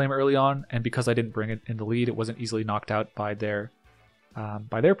Talonflame early on, and because I didn't bring it in the lead, it wasn't easily knocked out by their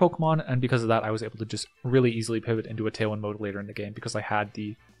Pokemon, and because of that, I was able to just really easily pivot into a Tailwind mode later in the game because I had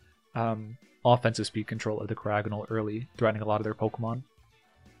the offensive speed control of the Cryogonal early, threatening a lot of their Pokemon.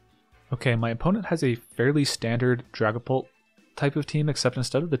 Okay, my opponent has a fairly standard Dragapult type of team, except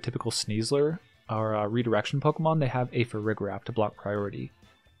instead of the typical Sneasler or redirection Pokemon, they have a Farigiraf to block priority.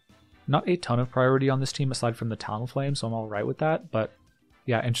 Not a ton of priority on this team aside from the Talonflame, so I'm alright with that, but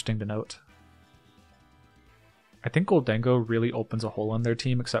yeah, interesting to note. I think Gholdengo really opens a hole in their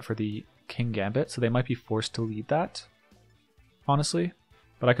team except for the Kingambit, so they might be forced to lead that, honestly.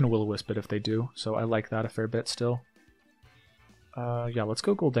 But I can Will-oWisp it if they do, so I like that a fair bit still. Yeah, let's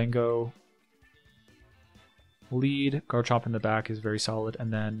go Gholdengo. Lead, Garchomp in the back is very solid,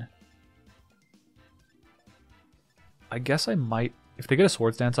 and then I guess I might, if they get a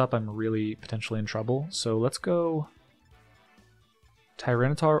Swords Dance up, I'm really potentially in trouble. So let's go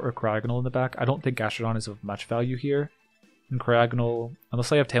Tyranitar or Cryogonal in the back. I don't think Gastrodon is of much value here. And Cryogonal,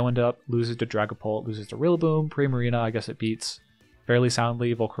 unless I have Tailwind up, loses to Dragapult, loses to Rillaboom, Primarina, I guess it beats fairly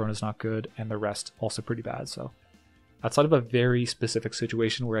soundly. Volcarona's not good, and the rest also pretty bad. So outside of a very specific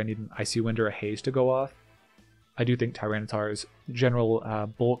situation where I need an Icy Wind or a Haze to go off, I do think Tyranitar's general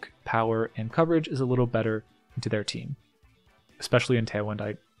bulk, power, and coverage is a little better into their team. Especially in Tailwind,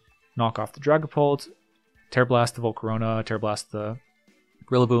 I knock off the Dragapult, Tera Blast the Volcarona, Tera Blast the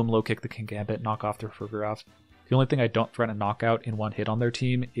Rillaboom, low kick the Kingambit, knock off the Farigiraf. The only thing I don't threaten a knockout in one hit on their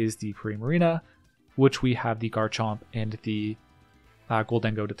team is the Primarina, which we have the Garchomp and the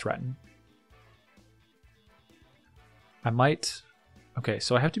Gholdengo to threaten. I might... Okay,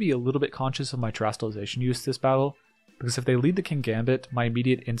 so I have to be a little bit conscious of my Terastallization use this battle, because if they lead the Kingambit, my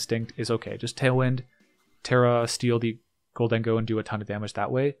immediate instinct is, okay, just Tailwind, Tera, steal the Gholdengo and do a ton of damage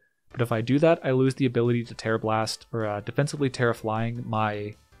that way. But if I do that, I lose the ability to Tera Blast, or defensively Tera Flying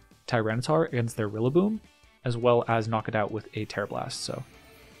my Tyranitar against their Rillaboom, as well as knock it out with a Tera Blast. So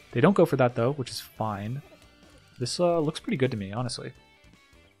they don't go for that though, which is fine. This looks pretty good to me, honestly.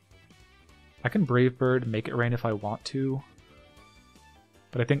 I can Brave Bird, Make It Rain if I want to.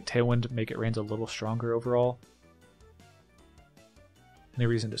 But I think Tailwind, Make It Rain's a little stronger overall. Any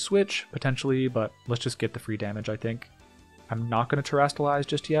reason to switch? Potentially, but let's just get the free damage, I think. I'm not going to Terastallize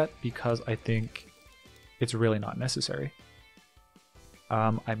just yet because I think it's really not necessary.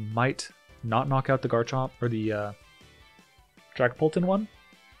 I might not knock out the Garchomp or the Dragapult in one,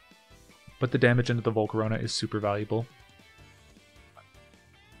 but the damage into the Volcarona is super valuable.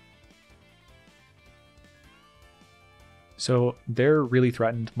 So they're really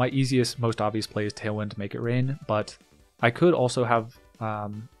threatened. My easiest, most obvious play is Tailwind, Make It Rain, but I could also have,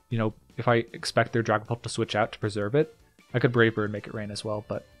 you know, if I expect their Dragapult to switch out to preserve it, I could Brave Bird, Make It Rain as well,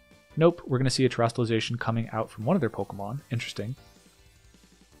 but nope, we're going to see a Terastallization coming out from one of their Pokemon. Interesting.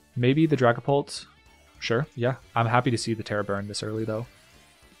 Maybe the Dragapult. Sure, yeah. I'm happy to see the Tera burn this early, though.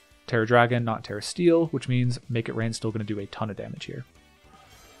 Tera Dragon, not Tera Steel, which means Make It Rain's still going to do a ton of damage here.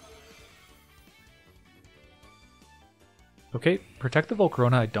 Okay, Protect the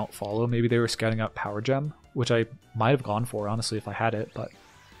Volcarona I don't follow. Maybe they were scouting out Power Gem, which I might have gone for, honestly, if I had it, but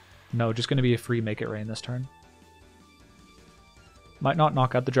no, just going to be a free Make It Rain this turn. Might not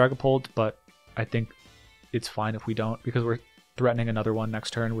knock out the Dragapult, but I think it's fine if we don't, because we're threatening another one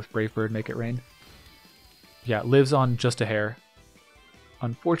next turn with Brave Bird, Make It Rain. Yeah, it lives on just a hair,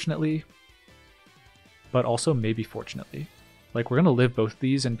 unfortunately, but also maybe fortunately. Like, we're going to live both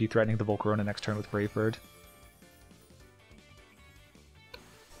these and be threatening the Volcarona next turn with Brave Bird.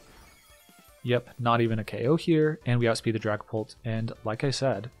 Yep, not even a KO here, and we outspeed the Dragapult, and like I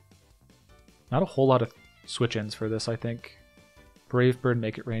said, not a whole lot of switch-ins for this, I think. Brave Bird,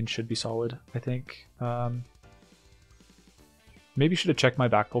 Make It Rain should be solid, I think. Maybe should have checked my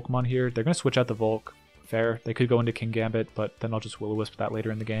back Pokemon here. They're going to switch out the Volk. Fair. They could go into King Gambit, but then I'll just Will-oWisp that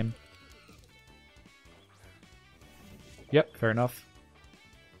later in the game. Yep, fair enough.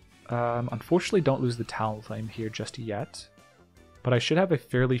 Unfortunately, don't lose the Talonflame here just yet. But I should have a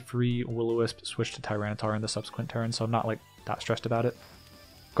fairly free Will-oWisp switch to Tyranitar in the subsequent turn, so I'm not like that stressed about it.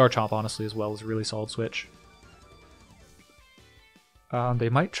 Garchomp, honestly, as well, is a really solid switch. They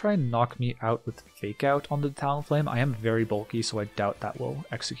might try and knock me out with Fake Out on the Talonflame. I am very bulky, so I doubt that will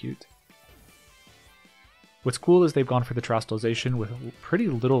execute. What's cool is they've gone for the Terastallization with pretty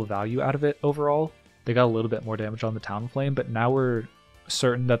little value out of it overall. They got a little bit more damage on the Talonflame, but now we're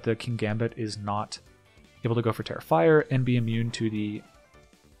certain that the King Gambit is not able to go for Tera Fire and be immune to the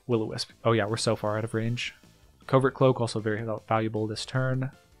Will-oWisp. Oh yeah, we're so far out of range. Covert Cloak, also very valuable this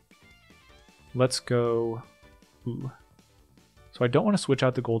turn. Let's go... Ooh. So I don't want to switch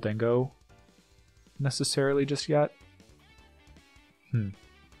out the Gholdengo necessarily just yet. I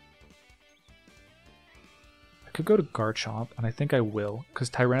could go to Garchomp, and I think I will, because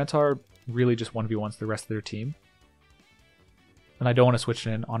Tyranitar really just 1v1s the rest of their team. And I don't want to switch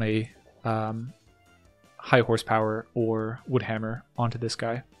in on a high horsepower or wood hammer onto this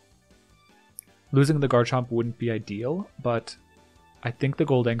guy. Losing the Garchomp wouldn't be ideal, but I think the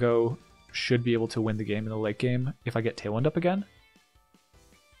Gholdengo should be able to win the game in the late game if I get Tailwind up again,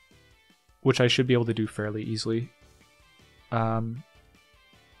 which I should be able to do fairly easily. I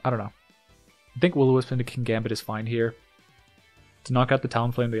don't know. I think Will-oWisp into King Gambit is fine here. To knock out the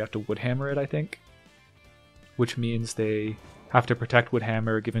Talonflame, they have to Wood Hammer it, I think, which means they have to protect Wood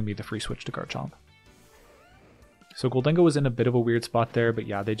Hammer, giving me the free switch to Garchomp. So Gholdengo was in a bit of a weird spot there, but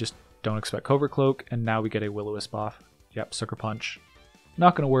yeah, they just don't expect Covert Cloak, and now we get a Will-oWisp off. Yep, Sucker Punch.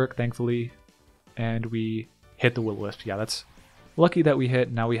 Not going to work, thankfully, and we hit the Will-oWisp. Yeah, that's lucky that we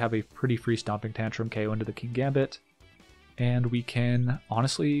hit. Now we have a pretty free Stomping Tantrum KO into the King Gambit, and we can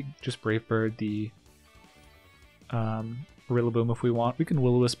honestly just Brave Bird the Rillaboom if we want. We can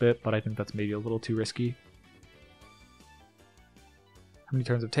Will-oWisp it, but I think that's maybe a little too risky. How many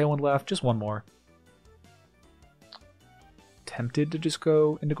turns of Tailwind left? Just one more. Tempted to just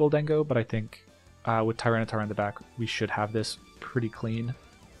go into Gholdengo, but I think with Tyranitar in the back, we should have this pretty clean.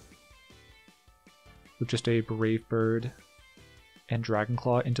 With just a Brave Bird and Dragon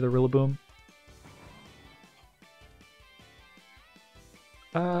Claw into the Rillaboom.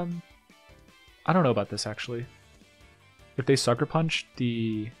 I don't know about this, actually. If they Sucker Punch,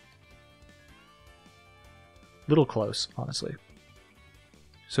 the... Little close, honestly.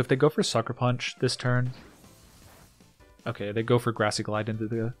 So if they go for Sucker Punch this turn... Okay, they go for Grassy Glide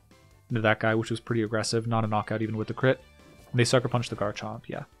into that guy, which was pretty aggressive, not a knockout even with the crit. And they Sucker Punch the Garchomp,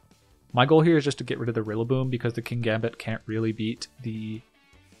 yeah. My goal here is just to get rid of the Rillaboom, because the King Gambit can't really beat the...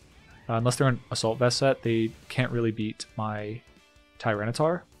 unless they're an Assault Vest set, they can't really beat my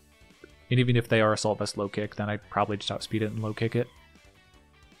Tyranitar. And even if they are Assault Vest low kick, then I'd probably just outspeed it and low kick it.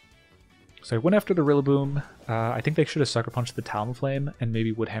 So I went after the Rillaboom. I think they should have Sucker Punched the Talonflame and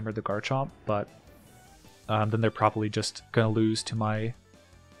maybe Wood Hammer the Garchomp, but then they're probably just going to lose to my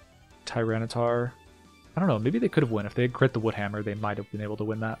Tyranitar. I don't know, maybe they could have won. If they had crit the Wood Hammer, they might have been able to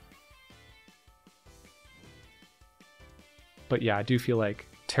win that. But yeah, I do feel like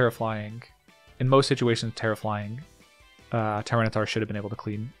Terraflying, in most situations, Terraflying, Tyranitar should have been able to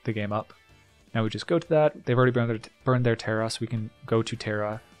clean the game up. Now we just go to that. They've already burned their Tera, so we can go to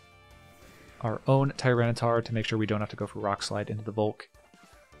Tera our own Tyranitar to make sure we don't have to go for Rock Slide into the Volk.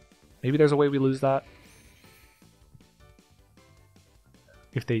 Maybe there's a way we lose that.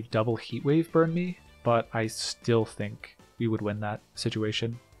 If they double Heat Wave burn me, but I still think we would win that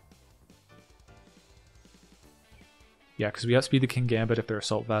situation. Yeah, because we outspeed the King Gambit if they're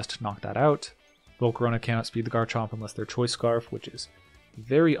Assault Vest, knock that out. Volcarona cannot speed the Garchomp unless they're Choice Scarf, which is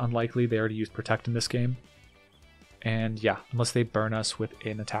very unlikely. They already used Protect in this game. And yeah, unless they burn us with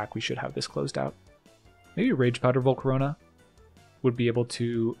an attack, we should have this closed out. Maybe Rage Powder Volcarona would be able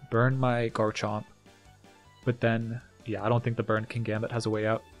to burn my Garchomp, but then, yeah, I don't think the burn King Gambit has a way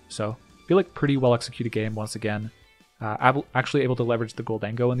out. So, I feel like pretty well executed game once again. Actually able to leverage the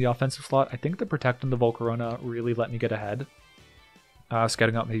Gholdengo in the offensive slot. I think the Protect and the Volcarona really let me get ahead.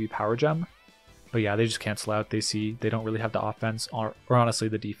 Scouting out maybe Power Gem. But yeah, they just cancel out. They don't really have the offense or honestly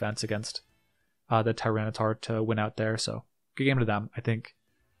the defense against the Tyranitar to win out there. So good game to them. I think,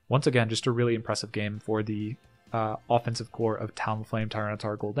 once again, just a really impressive game for the offensive core of Talonflame,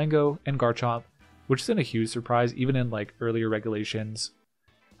 Tyranitar, Gholdengo, and Garchomp, which isn't a huge surprise, even in like earlier regulations.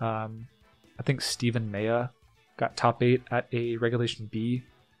 I think Steven Maya got top 8 at a Regulation B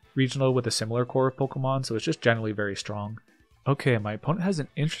regional with a similar core of Pokemon, so it's just generally very strong. Okay, my opponent has an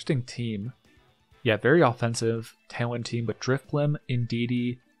interesting team. Yeah, very offensive Tailwind team with Drifblim,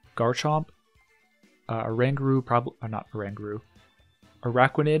 Indeedee, Garchomp, Oranguru, probably not Oranguru,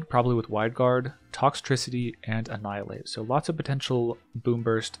 Araquanid, probably with Wide Guard, Toxtricity, and Annihilate. So lots of potential Boom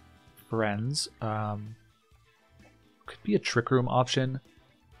Burst friends. Could be a Trick Room option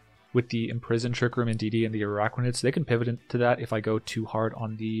with the Imprison Trick Room Indeedee and the Araquanid, so they can pivot into that if I go too hard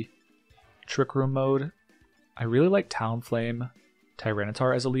on the Trick Room mode. I really like Talonflame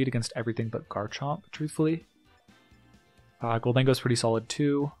Tyranitar as a lead against everything but Garchomp, truthfully. Gholdengo's pretty solid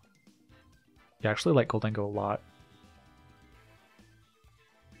too. Yeah, I actually like Gholdengo a lot.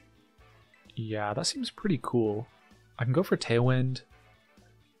 Yeah, that seems pretty cool. I can go for Tailwind,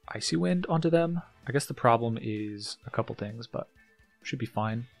 Icy Wind onto them. I guess the problem is a couple things, but should be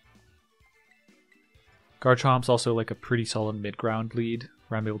fine. Garchomp's also like a pretty solid mid-ground lead,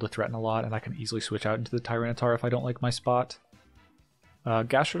 where I'm able to threaten a lot, and I can easily switch out into the Tyranitar if I don't like my spot.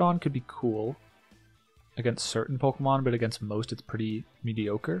 Gastrodon could be cool against certain Pokemon, but against most it's pretty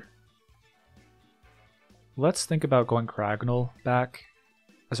mediocre. Let's think about going Cryogonal back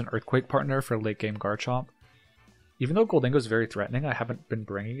as an Earthquake partner for late game Garchomp. Even though Gholdengo is very threatening, I haven't been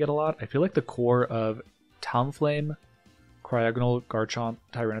bringing it a lot. I feel like the core of Talonflame, Cryogonal, Garchomp,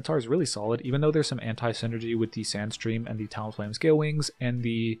 Tyranitar is really solid, even though there's some anti-synergy with the Sandstream and the Talonflame Scale Wings and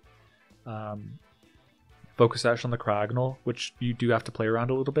the Focus Sash on the Cryogonal, which you do have to play around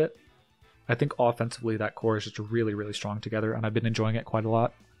a little bit. I think offensively that core is just really, really strong together, and I've been enjoying it quite a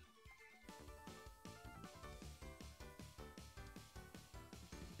lot.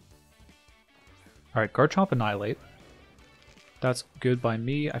 Alright, Garchomp Annihilate. That's good by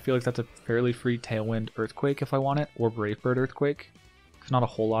me. I feel like that's a fairly free Tailwind Earthquake if I want it, or Brave Bird Earthquake. There's not a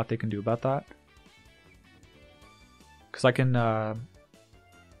whole lot they can do about that. Because I can...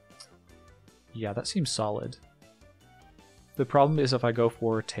 yeah, that seems solid. The problem is if I go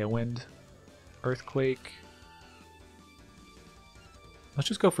for Tailwind Earthquake... Let's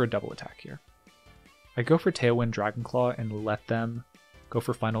just go for a double attack here. I go for Tailwind Dragonclaw and let them go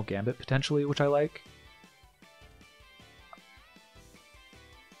for Final Gambit potentially, which I like.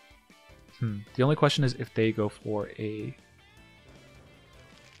 The only question is if they go for a...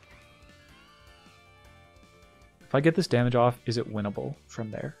 If I get this damage off, is it winnable from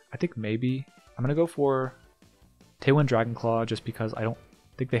there? I think maybe. I'm going to go for Tailwind Dragonclaw just because I don't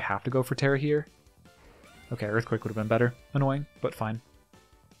think they have to go for Tera here. Okay, Earthquake would have been better. Annoying, but fine.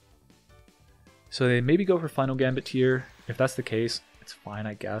 So they maybe go for Final Gambit here. If that's the case, it's fine,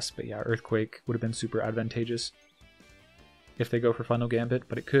 I guess. But yeah, Earthquake would have been super advantageous if they go for Final Gambit,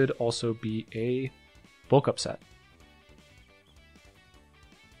 but it could also be a bulk upset.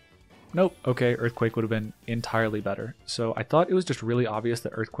 Nope, okay, Earthquake would have been entirely better. So I thought it was just really obvious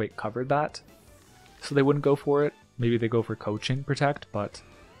that Earthquake covered that, so they wouldn't go for it. Maybe they go for Coaching Protect, but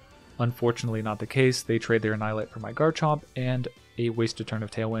unfortunately not the case. They trade their Annihilate for my Garchomp and a wasted turn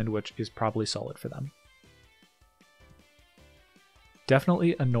of Tailwind, which is probably solid for them.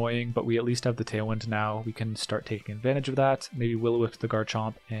 Definitely annoying, but we at least have the Tailwind now. We can start taking advantage of that. Maybe Will-oWisp the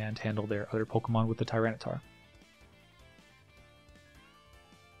Garchomp and handle their other Pokemon with the Tyranitar.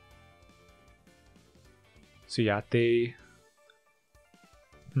 So yeah, they...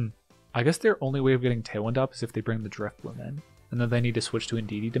 I guess their only way of getting Tailwind up is if they bring the Drifloon in. And then they need to switch to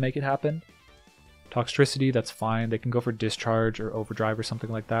Indeedee to make it happen. Toxtricity, that's fine. They can go for Discharge or Overdrive or something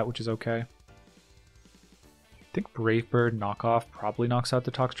like that, which is okay. I think Brave Bird knockoff probably knocks out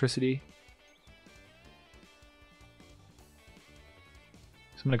the Toxtricity.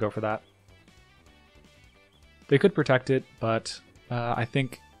 So I'm going to go for that. They could protect it, but I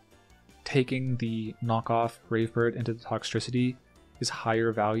think taking the knockoff Brave Bird into the Toxtricity is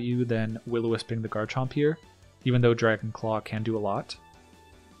higher value than Will-oWisping the Garchomp here, even though Dragon Claw can do a lot.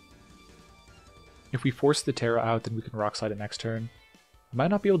 If we force the Tera out, then we can Rock Slide it next turn. I might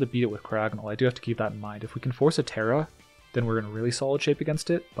not be able to beat it with Cryogonal. I do have to keep that in mind. If we can force a Tera, then we're in a really solid shape against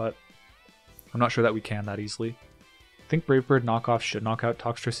it, but I'm not sure that we can that easily. I think Brave Bird knockoff should knock out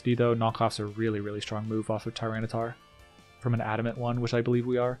Toxtricity though. Knockoff's a really, really strong move off of Tyranitar from an Adamant one, which I believe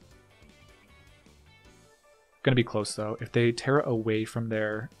we are. Gonna be close though. If they Tera away from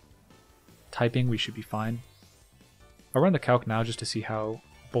their typing, we should be fine. I'll run the calc now just to see how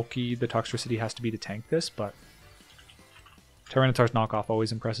bulky the Toxtricity has to be to tank this, but Tyranitar's knockoff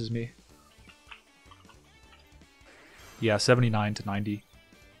always impresses me. Yeah, 79 to 90.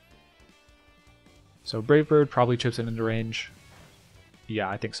 So Brave Bird probably chips it into range. Yeah,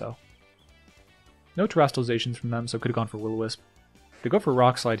 I think so. No Terrastalizations from them, so could have gone for Will-oWisp. If they go for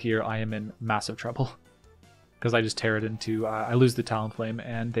Rock Slide here, I am in massive trouble. Because I just tear it into... I lose the Talonflame,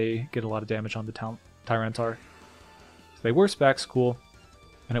 and they get a lot of damage on the Tyranitar. So they were specs, cool.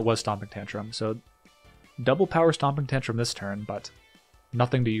 And it was Stomping Tantrum, so double power Stomping Tantrum this turn, but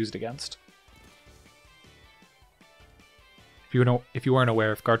nothing to use it against. If you weren't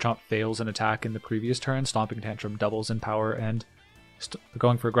aware, if Garchomp fails an attack in the previous turn, Stomping Tantrum doubles in power, and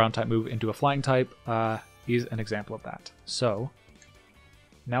going for a ground type move into a flying type is an example of that. So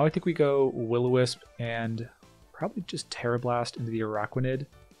now I think we go Will-oWisp and probably just Tera Blast into the Araquanid.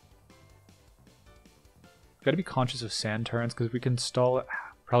 Got to be conscious of sand turns because we can stall it.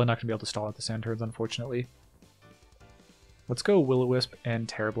 Probably not going to be able to stall out the sand turns, unfortunately. Let's go Will-oWisp and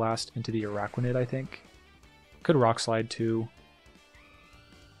Tera Blast into the Araquanid, I think. Could Rock Slide too.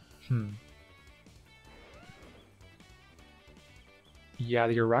 Yeah,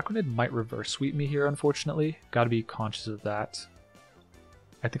 the Araquanid might reverse sweep me here, unfortunately. Got to be conscious of that.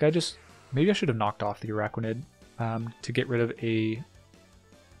 I think I just... Maybe I should have knocked off the Araquanid to get rid of a...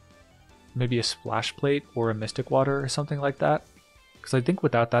 Maybe a Splash Plate or a Mystic Water or something like that. Because I think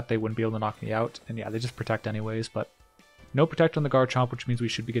without that they wouldn't be able to knock me out. And yeah, they just protect anyways, but no protect on the Garchomp, which means we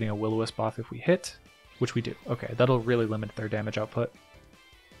should be getting a Will-oWisp off if we hit, which we do. Okay, that'll really limit their damage output.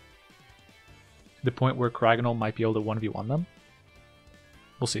 To the point where Cryogonal might be able to 1v1 them.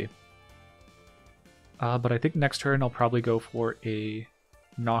 We'll see. But I think next turn I'll probably go for a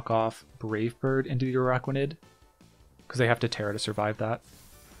knockoff Brave Bird into the Araquanid, because they have to Tera to survive that.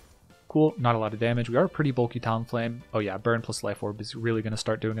 Cool, not a lot of damage. We are a pretty bulky Talonflame. Oh yeah, Burn plus Life Orb is really going to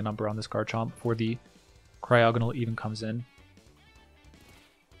start doing a number on this Garchomp before the Cryogonal even comes in.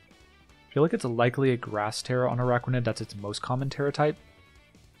 I feel like it's likely a Grass Tera on Araquanid. That's its most common Tera type.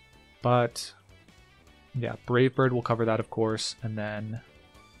 But yeah, Brave Bird will cover that, of course. And then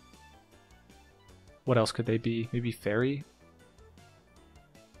what else could they be? Maybe Fairy?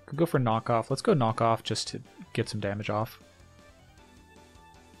 Could go for knockoff. Let's go knockoff just to get some damage off.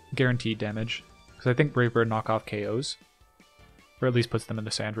 Guaranteed damage. Because I think Brave Bird knockoff KOs. Or at least puts them in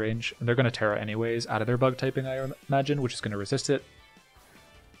the sand range. And they're going to Tera anyways out of their bug typing, I imagine, which is going to resist it.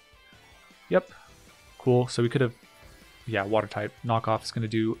 Yep. Cool. So we could have... Yeah, Water type. Knockoff is going to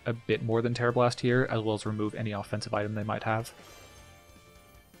do a bit more than Tera Blast here, as well as remove any offensive item they might have.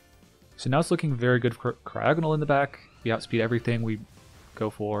 So now it's looking very good for Cryogonal in the back. We outspeed everything. We go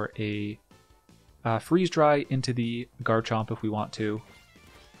for a Freeze Dry into the Garchomp if we want to.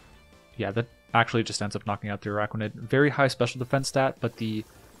 Yeah, that actually just ends up knocking out the Araquanid. Very high special defense stat, but the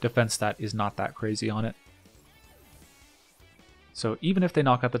defense stat is not that crazy on it. So even if they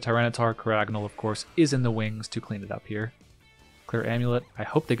knock out the Tyranitar, Cryogonal, of course, is in the wings to clean it up here. Clear Amulet. I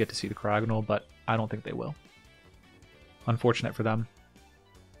hope they get to see the Cryogonal, but I don't think they will. Unfortunate for them.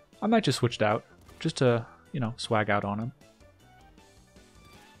 I might just switch it out, just to, you know, swag out on him.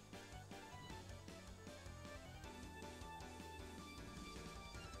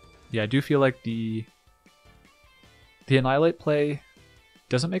 Yeah, I do feel like the Annihilate play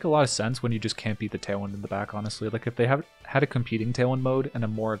doesn't make a lot of sense when you just can't beat the Tailwind in the back, honestly. Like, if they had a competing Tailwind mode and a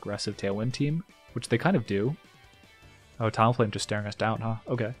more aggressive Tailwind team, which they kind of do, Oh, Talonflame just staring us down, huh?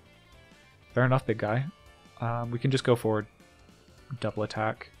 Okay. Fair enough, big guy. We can just go forward. Double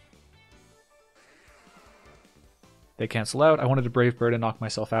attack. They cancel out. I wanted to Brave Bird and knock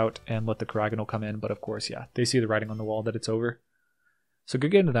myself out and let the Cryogonal come in, but of course, yeah, they see the writing on the wall that it's over. So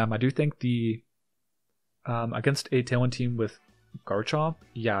good game to them. I do think the against a Tailwind team with Garchomp,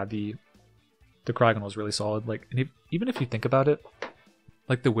 yeah, the Cryogonal is really solid. Like, and even if you think about it,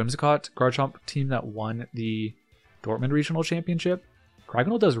 like the Whimsicott Garchomp team that won the Dortmund Regional Championship,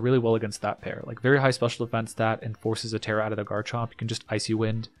 Cryogonal does really well against that pair. Like, very high special defense that enforces a Tera out of the Garchomp. You can just Icy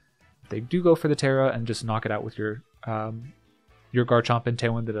Wind. If they do go for the Tera and just knock it out with your Garchomp and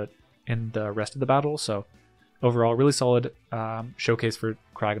Tailwind in the rest of the battle. So overall, really solid showcase for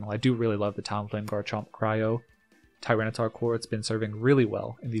Cryogonal. I do really love the Talonflame Garchomp Cryo Tyranitar core. It's been serving really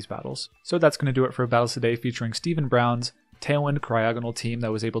well in these battles. So that's going to do it for Battles Today, featuring Stephen Brown's Tailwind Cryogonal team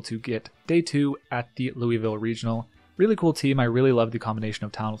that was able to get day 2 at the Louisville Regional. Really cool team. I really love the combination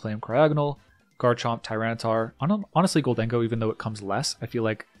of Talonflame Cryogonal, Garchomp, Tyranitar, honestly Gholdengo, even though it comes less. I feel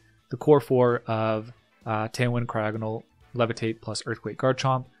like the core 4 of Tailwind, Cryogonal, Levitate plus Earthquake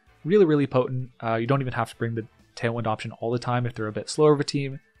Garchomp, really potent. You don't even have to bring the Tailwind option all the time if they're a bit slower of a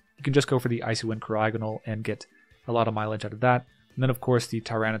team. You can just go for the Icy Wind Cryogonal and get a lot of mileage out of that. And then of course the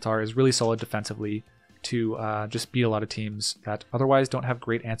Tyranitar is really solid defensively to just beat a lot of teams that otherwise don't have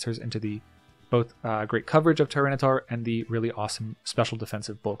great answers into the both great coverage of Tyranitar and the really awesome special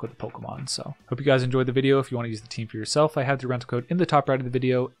defensive bulk of the Pokemon. So hope you guys enjoyed the video. If you want to use the team for yourself, I have the rental code in the top right of the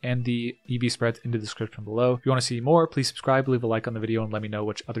video and the EV spreads in the description below. If you want to see more, please subscribe, leave a like on the video, and let me know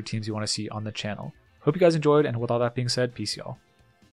which other teams you want to see on the channel. Hope you guys enjoyed, and with all that being said, peace y'all.